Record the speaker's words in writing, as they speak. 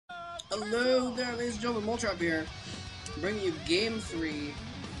Hello there, ladies and gentlemen, Moltrap here, bringing you Game 3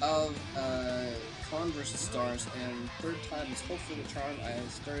 of Con vs. Stars, and third time is hopefully the charm. I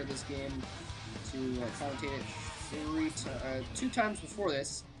started this game to commentate it 2 times before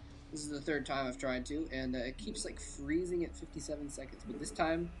this. This is the third time I've tried to, and it keeps like freezing at 57 seconds, but this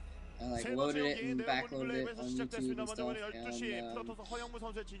time I like loaded it and backloaded it on YouTube and stuff,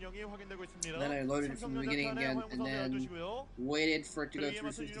 and then I loaded it from the beginning again, and then waited for it to go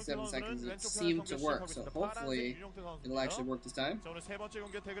through 57 seconds. It seemed to work, so hopefully it'll actually work this time. And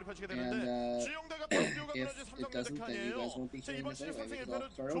if it doesn't, then you guys won't be hearing this anyway, because I'll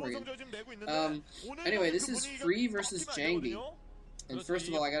start over again. Anyway, this is Free versus Jangbi. And first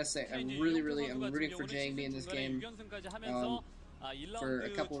of all, I gotta say, I'm rooting for Jangbi in this game. For a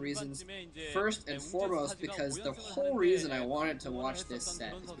couple of reasons. First and foremost, because the whole reason I wanted to watch this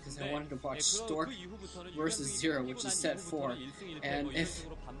set is because I wanted to watch Stork versus Zero, which is set 4. And if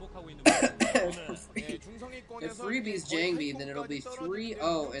Free beats Jangbi, then it'll be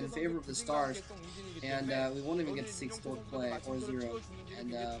 3-0 in favor of the Stars, and we won't even get to see Stork play or Zero,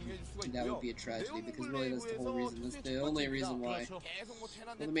 and that would be a tragedy, because really that's the whole reason. That's the only reason why. Well,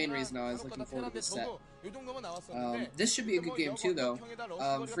 the main reason I was looking forward to this set. This should be a good game too, though.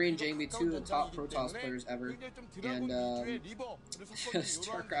 Free and Jangbi, 2 of the top Protoss players ever, and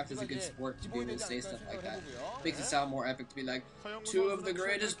StarCraft is a good sport to be able to say stuff like that. Makes it sound more epic to be like 2 of the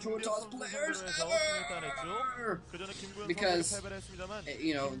greatest Protoss players ever, because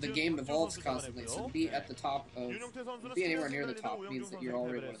you know the game evolves constantly. So to be at the top of, to be anywhere near the top means that you're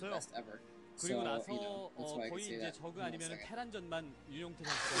already one of the best ever. So you know that's why I can say that.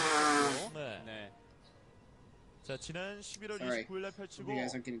 Sorry, you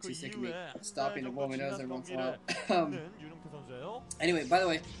guys aren't getting too sick of me stopping to blow my nose every once in a while. Anyway, by the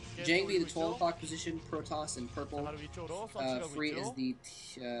way, Jangbi, the 12 o'clock position, Protoss in purple. Free is the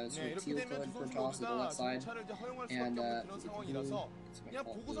sort of teal-colored Protoss on the left side, and I'd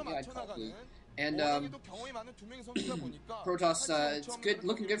call it blue. And Protoss, it's good,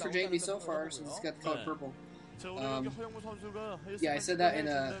 looking good for Jangbi so far since it's got the color purple. Yeah, I said that in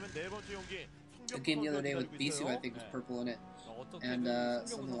a game the other day with Bisu, I think, was purple in it, and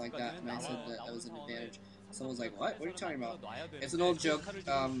something like that, and I said that was an advantage. Someone was like, what? What are you talking about? It's an old joke,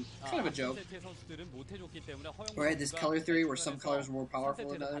 kind of a joke, where I had this color theory where some colors were more powerful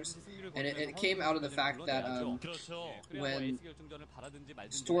than others, and it came out of the fact that when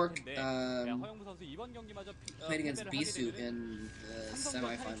Stork played against Bisu in the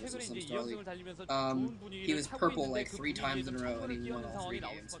semifinals of some Star League, he was purple like 3 times in a row, and he won all 3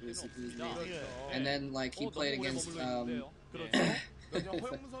 games. It was amazing. And then like he played against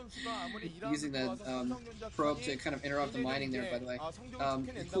using the probe to kind of interrupt the mining there, by the way.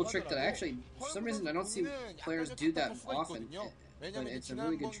 A cool trick that I actually, for some reason, I don't see players do that often, but it's a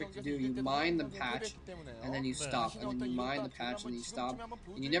really good trick to do. You mine the patch, and then you stop, and then you mine the patch, and then you stop,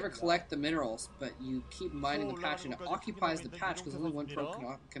 and you never collect the minerals, but you keep mining the patch, and it occupies the patch, because only one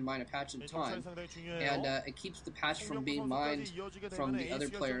probe can mine a patch at a time, and it keeps the patch from being mined from the other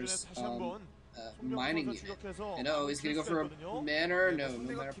players' mining unit. And he's gonna go for a manor. No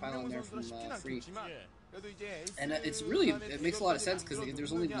manor pylon there from Free. And it's really, it makes a lot of sense, because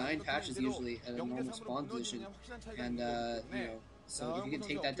there's only 9 patches usually at a normal spawn position, and you know, so if you can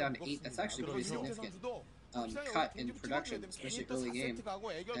take that down to 8, that's actually pretty significant cut in production, especially early game.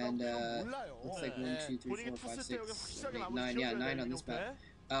 And looks like 1, 2, 3, 4, 5, 6, 7, 8, 9. Yeah, 9 on this map.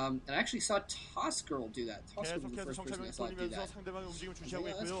 And I actually saw Toss-Girl do that. Toss-Girl was the first person I saw do that. Oh,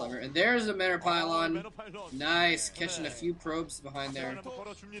 yeah, that's clever. And there's a manor pylon. Nice. Catching a few probes behind there.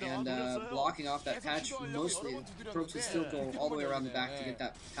 And blocking off that patch. Mostly, the probes can still go all the way around the back to get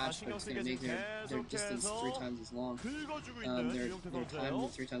that patch, but it's going to make their distance 3 times as long. Their time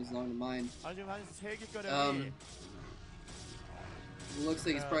 3 times as long to mine. Looks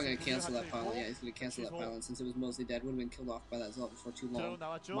like he's probably going to cancel that pylon. Yeah, he's going to cancel that pylon since it was mostly dead. Would have been killed off by that Zealot before too long.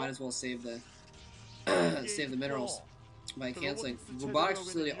 Might as well save the save the minerals by canceling. Robotics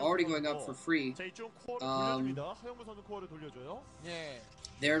facility already going up for free.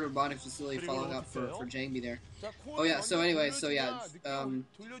 Their robotics facility following up for Jangbi there. Oh yeah, so anyway, so yeah,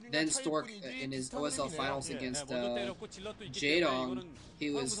 then Stork in his OSL finals against Jadong, he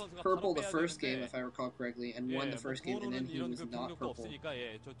was purple the first game, if I recall correctly, and won the first game, and then he was not purple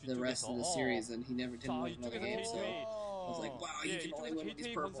the rest of the series, and he never didn't win another game, so I was like, wow, you can only win with these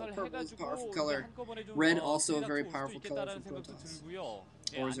purple. Purple is a powerful color. Red also a very powerful color for Protoss.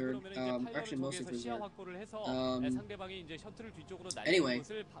 Or Zerg, actually mostly for Zerg. Anyway.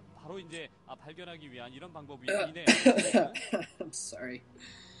 I'm sorry.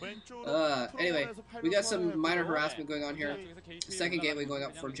 Anyway, we got some minor harassment going on here. Second gateway going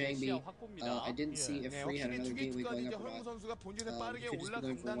up for Jangbi. I didn't see if Free had another gateway going up or not. He could just be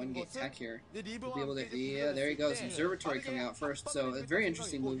going for one gate tech here. He'll be able to, yeah, there he goes. Observatory coming out first. So a very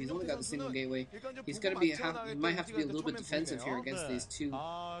interesting move. He's only got the single gateway. He's going to be, he might have to be a little bit defensive here against these two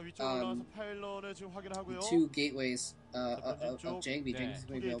gateways of Jangbi. Jangbi's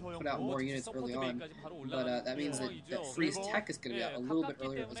going to be able to put out more units early on, but that means that Free's tech is going to be out a little bit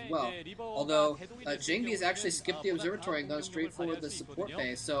earlier as well. Although Jangbi has actually skipped the observatory and gone straight for the support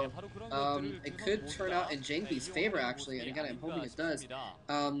base, so it could turn out in Jangbi's favor actually, and again I'm hoping it does.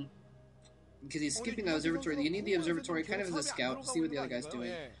 Because he's skipping the observatory. You need the observatory kind of as a scout to see what the other guy's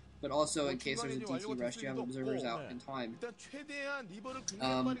doing, but also in case there's a DT rush, you have observers out in time.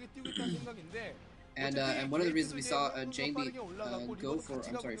 And one of the reasons we saw Jangbi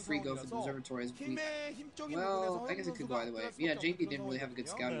Free go for the observatory is well, I guess it could go either way. Yeah, Jangbi didn't really have a good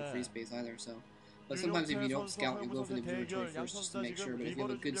scout in free space either, so. But sometimes if you don't scout, you go for the observatory first just to make sure. But if you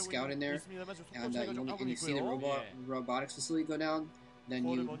have a good scout in there, and you see the robotics facility go down, then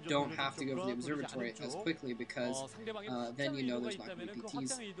you don't have to go for the observatory as quickly, because then you know there's not going to be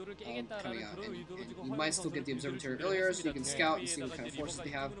PTs coming out. And you might still get the observatory earlier so you can scout and see what kind of forces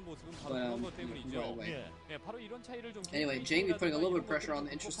they have, but you go away. Anyway, Jangbi putting a little bit of pressure on,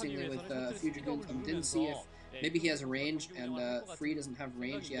 interestingly, with a few Dragoons. Didn't see if maybe he has a range, and Free doesn't have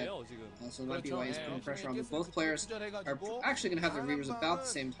range yet, so that might be why he's putting pressure on. But both players are actually going to have their Reavers about the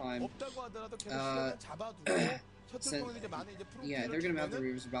same time. Yeah, they're going to have the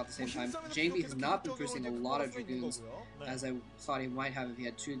Reavers about the same time. Jangbi has not been producing a lot of Dragoons, as I thought he might have if he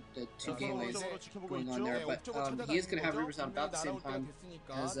had two gateways going on there. But he is going to have Reavers out about the same time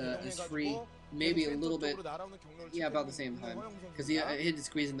as Free. Maybe a little bit, yeah, about the same time. Because he had to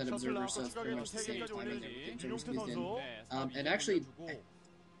squeeze in that observer, so it's pretty much the same time in there with the observer squeezed in. And actually,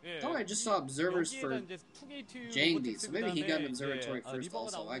 I just saw observers for Jangbi, so maybe he got an observatory first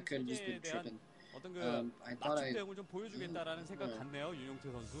also. I could have just been tripping. I thought I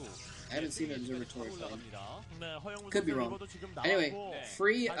haven't seen an observatory for him. Could be wrong. Anyway,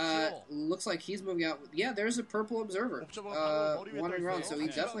 Free looks like he's moving out. Yeah, there's a purple observer wandering around, so he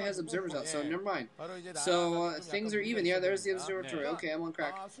definitely has observers out, so never mind. So things are even. Yeah, there's the observatory. Okay, I'm on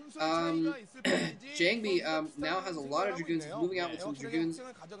crack. Jangbi now has a lot of Dragoons. He's moving out with some Dragoons,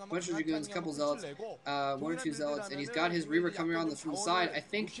 a bunch of Dragoons, a couple Zealots, one or two Zealots, and he's got his Reaver coming around from the side. I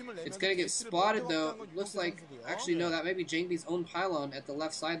think it's going to get spotted, though. Looks like, actually no, that may be Jangbi's own pylon at the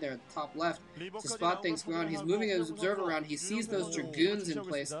left side there, at the top left, to spot things going on. He's moving his observer around. He sees those Dragoons in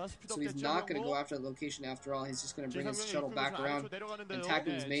place, so he's not going to go after the location after all. He's just going to bring his shuttle back around and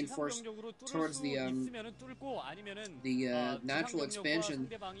tackle his main force towards the natural expansion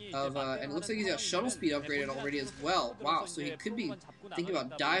of, and it looks like he's got shuttle speed upgraded already as well. Wow, so he could be thinking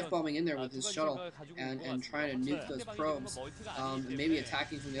about dive bombing in there with his shuttle and trying to nuke those probes, and maybe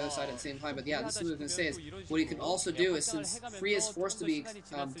attacking from the other side at the same time. But yeah, this is what I was going to say, is what he can also do is, since Free is forced to be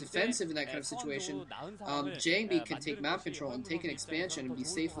defensive in that kind of situation, Jangbi can take map control and take an expansion and be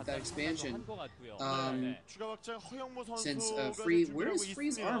safe with that expansion. Since Free, where is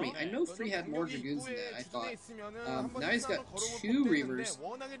Free's army? I know Free had more Dragoons than that, I thought. Now he's got two Reavers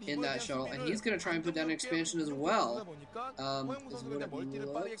in that shuttle, and he's going to try and put down an expansion as well. Is what it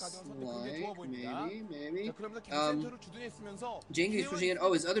looks like. Maybe. Jangbi's pushing in.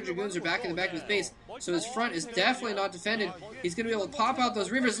 Oh, his other Dragoons are back in the back of his base, so his front is definitely not defended. He's going to be able to pop out those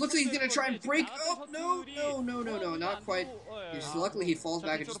Reavers. Looks like he's going to try and break. Oh, no, not quite. Luckily, he falls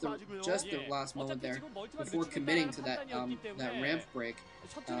back at just the last moment there before committing to that ramp break.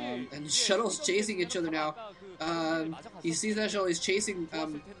 And the shuttle's chasing each other now. He sees that shuttle. He's chasing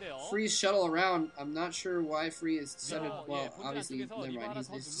Free's shuttle around. I'm not sure why Free is decided. Well, obviously, never mind.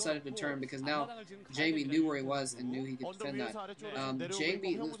 He's decided to turn because now Jangbi knew where he was and knew he could defend that.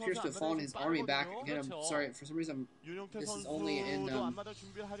 Jangbi appears to have fallen his army back. Again, I'm sorry. For some reason, this is only in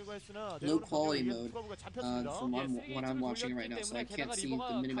low quality mode from what I'm watching right now, so I can't see the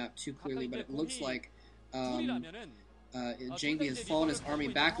minimap too clearly. But it looks like Jangbi has fallen his army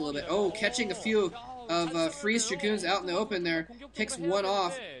back a little bit. Oh, catching a few of Free's Dragoons out in the open there. Picks one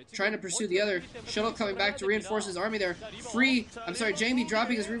off, trying to pursue the other. Shuttle coming back to reinforce his army there. Jangbi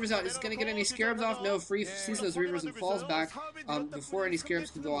dropping his Reavers out. Is going to get any Scarabs off? No, Free sees those Reavers and falls back before any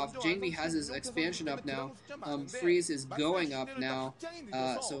Scarabs can go off. Jangbi has his expansion up now. Freeze is going up now.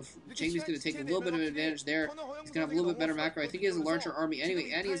 So Jangbi's going to take a little bit of an advantage there. He's going to have a little bit better macro. I think he has a larger army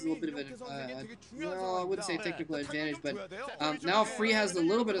anyway, and he has a little bit of well, I wouldn't say technical advantage, but now Free has a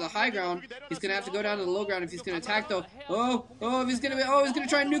little bit of the high ground. He's going to have to go down to the low ground if he's going to attack, though. He's going to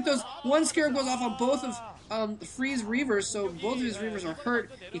try and nuke those. One Scarab goes off on both freeze Reavers, so both of his Reavers are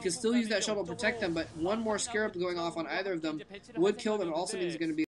hurt. He can still use that shuttle to protect them, but one more Scarab going off on either of them would kill them. It also means it's going to be